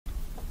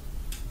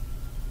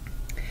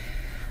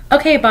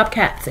Okay,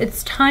 Bobcats,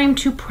 it's time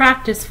to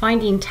practice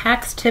finding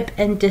tax tip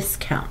and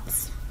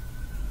discounts.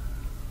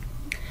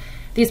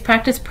 These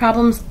practice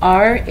problems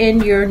are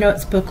in your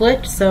notes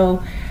booklet,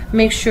 so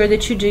make sure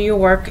that you do your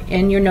work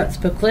in your notes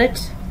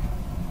booklet.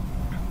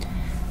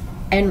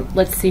 And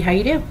let's see how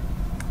you do.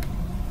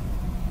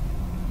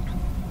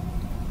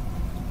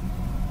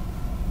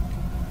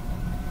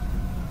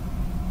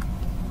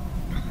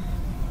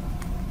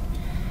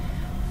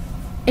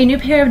 A new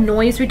pair of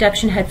noise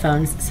reduction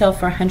headphones sell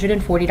for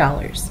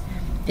 $140.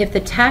 If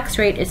the tax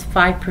rate is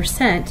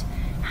 5%,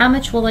 how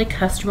much will a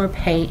customer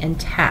pay in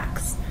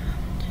tax?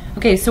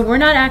 Okay, so we're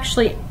not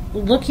actually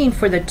looking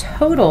for the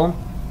total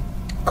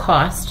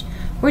cost,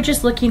 we're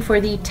just looking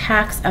for the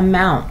tax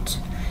amount.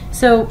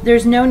 So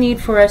there's no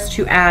need for us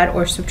to add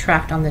or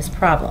subtract on this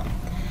problem.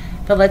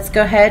 But let's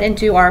go ahead and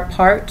do our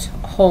part,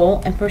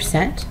 whole, and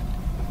percent.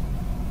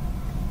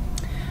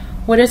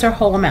 What is our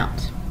whole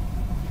amount?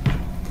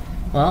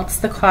 Well, it's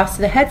the cost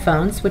of the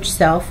headphones, which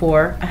sell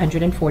for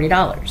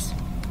 $140.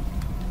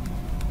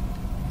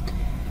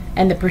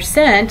 And the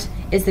percent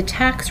is the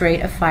tax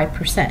rate of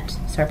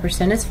 5%. So our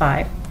percent is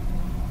 5.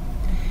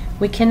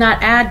 We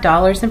cannot add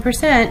dollars and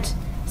percent,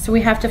 so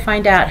we have to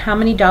find out how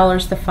many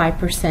dollars the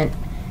 5%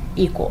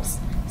 equals.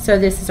 So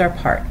this is our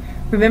part.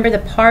 Remember, the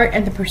part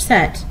and the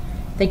percent,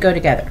 they go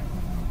together.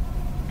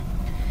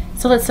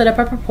 So let's set up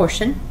our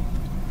proportion.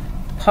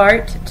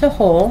 Part to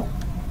whole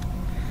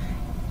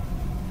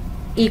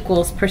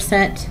equals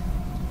percent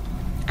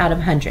out of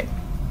 100.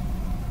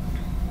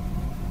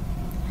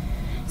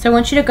 So I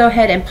want you to go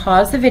ahead and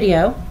pause the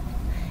video,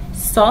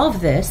 solve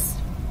this,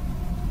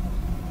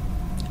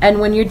 and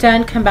when you're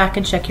done, come back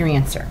and check your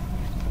answer.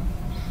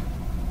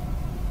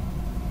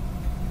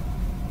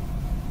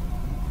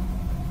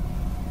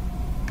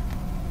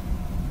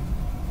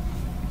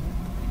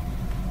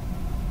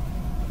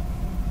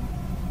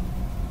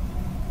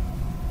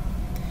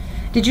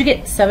 Did you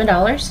get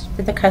 $7?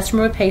 That the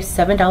customer would pay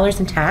 $7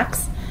 in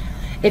tax?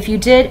 If you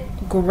did,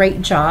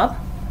 great job.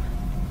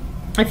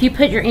 If you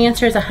put your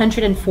answer as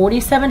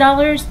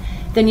 $147,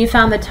 then you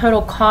found the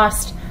total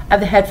cost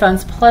of the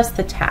headphones plus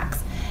the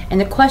tax.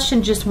 And the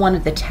question just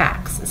wanted the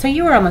tax. So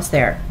you were almost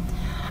there.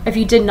 If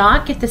you did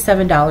not get the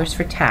 $7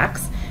 for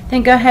tax,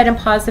 then go ahead and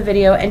pause the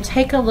video and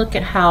take a look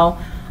at how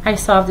I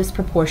solved this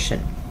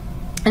proportion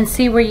and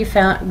see where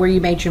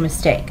you made your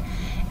mistake.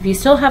 If you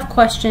still have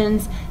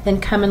questions, then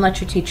come and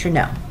let your teacher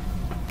know.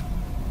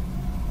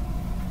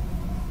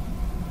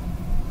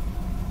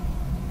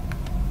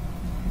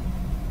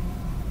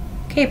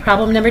 Okay,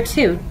 problem number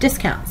 2,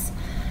 discounts.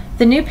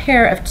 The new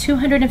pair of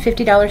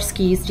 $250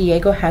 skis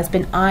Diego has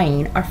been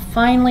eyeing are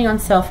finally on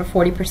sale for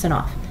 40%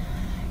 off.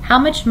 How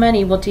much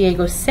money will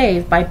Diego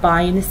save by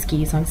buying the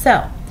skis on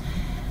sale?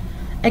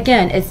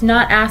 Again, it's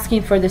not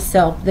asking for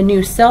the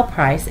new sale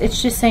price,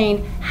 it's just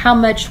saying how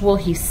much will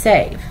he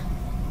save?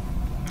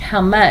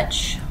 How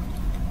much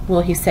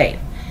will he save?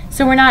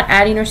 So we're not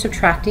adding or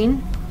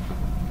subtracting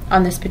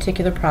on this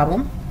particular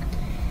problem.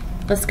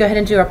 Let's go ahead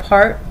and do our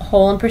part,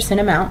 whole, and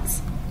percent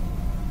amounts.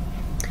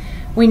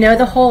 We know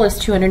the whole is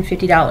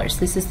 $250.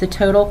 This is the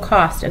total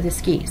cost of the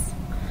skis.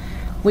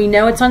 We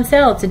know it's on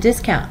sale, it's a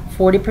discount,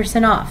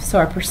 40% off. So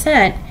our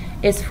percent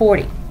is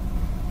 40.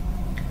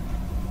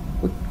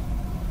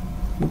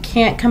 We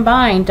can't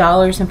combine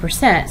dollars and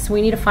percent, so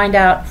we need to find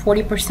out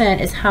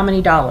 40% is how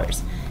many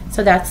dollars.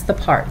 So that's the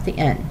part, the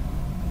N.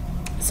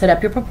 Set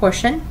up your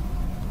proportion.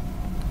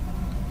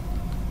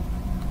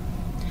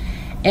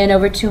 N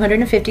over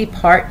 250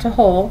 part to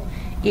whole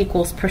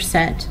equals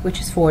percent,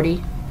 which is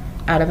 40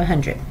 out of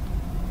 100.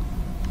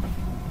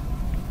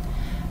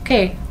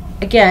 Okay,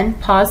 again,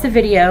 pause the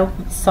video,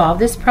 solve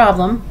this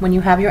problem. When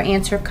you have your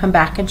answer, come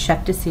back and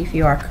check to see if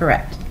you are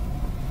correct.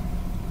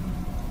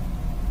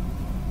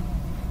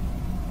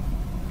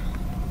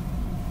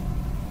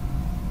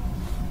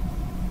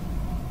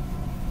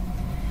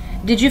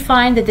 Did you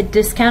find that the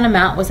discount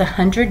amount was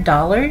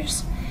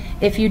 $100?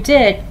 If you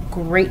did,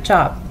 great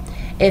job.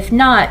 If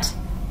not,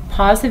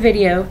 pause the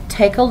video,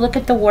 take a look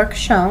at the work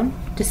shown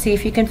to see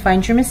if you can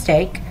find your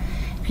mistake.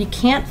 If you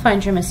can't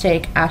find your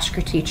mistake, ask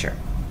your teacher.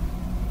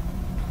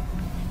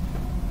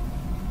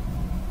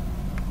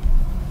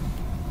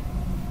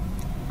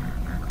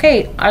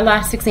 Okay, our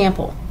last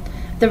example.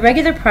 The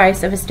regular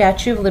price of a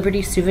Statue of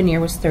Liberty souvenir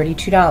was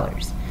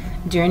 $32.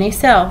 During a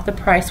sale, the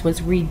price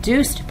was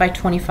reduced by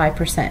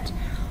 25%.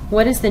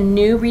 What is the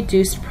new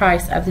reduced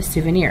price of the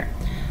souvenir?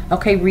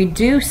 Okay,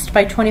 reduced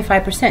by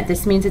 25%.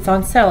 This means it's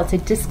on sale. It's a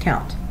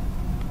discount.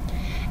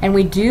 And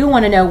we do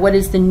want to know what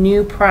is the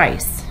new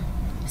price.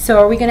 So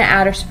are we going to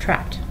add or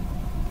subtract?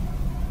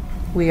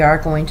 We are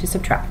going to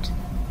subtract.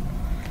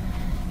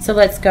 So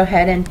let's go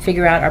ahead and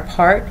figure out our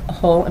part,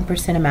 whole, and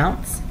percent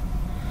amounts.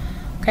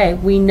 Okay,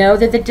 we know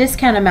that the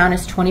discount amount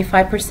is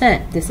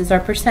 25%. This is our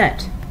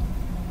percent.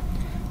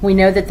 We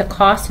know that the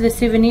cost of the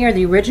souvenir,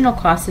 the original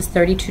cost, is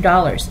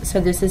 $32. So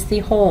this is the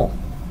whole.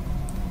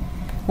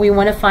 We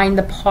want to find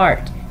the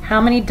part.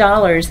 How many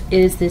dollars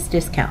is this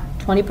discount?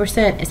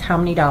 20% is how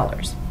many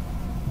dollars?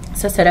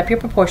 So set up your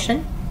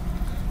proportion.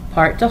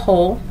 Part to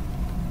whole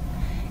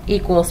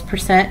equals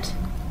percent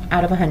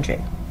out of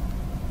 100.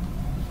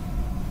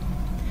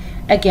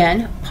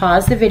 Again,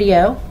 pause the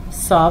video,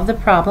 solve the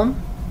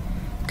problem,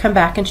 come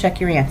back and check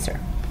your answer.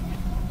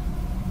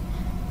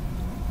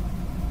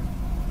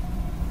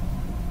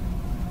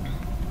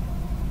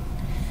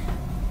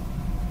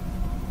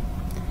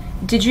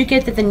 Did you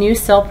get that the new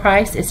sale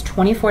price is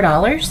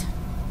 $24?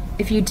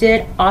 If you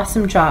did,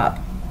 awesome job.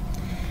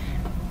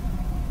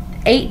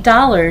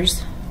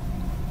 $8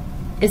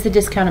 is the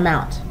discount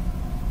amount.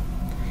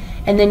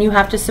 And then you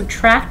have to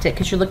subtract it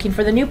because you're looking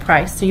for the new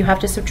price, so you have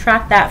to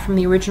subtract that from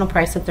the original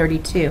price of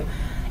 $32.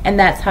 And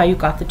that's how you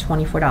got the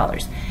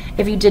 $24.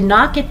 If you did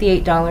not get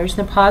the $8,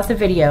 then pause the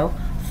video,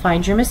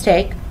 find your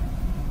mistake.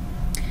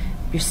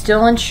 If you're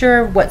still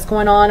unsure what's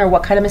going on or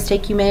what kind of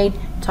mistake you made,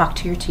 talk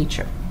to your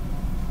teacher.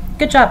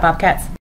 Good job, Bobcats.